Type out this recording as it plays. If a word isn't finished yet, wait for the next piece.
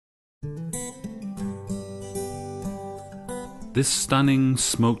This stunning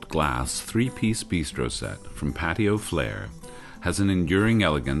smoked glass three-piece bistro set from Patio Flair has an enduring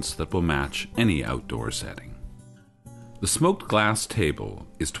elegance that will match any outdoor setting. The smoked glass table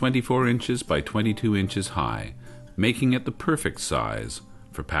is 24 inches by 22 inches high, making it the perfect size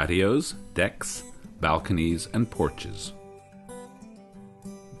for patios, decks, balconies, and porches.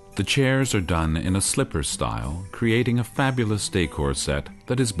 The chairs are done in a slipper style, creating a fabulous decor set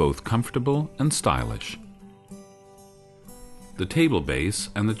that is both comfortable and stylish. The table base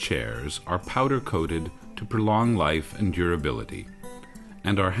and the chairs are powder-coated to prolong life and durability,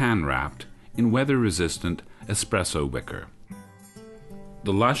 and are hand-wrapped in weather-resistant espresso wicker.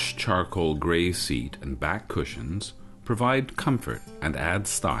 The lush charcoal gray seat and back cushions provide comfort and add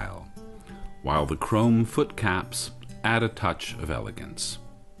style, while the chrome foot caps add a touch of elegance.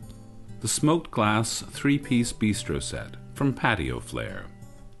 The smoked glass three-piece bistro set from Patio Flair,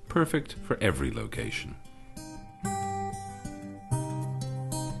 perfect for every location.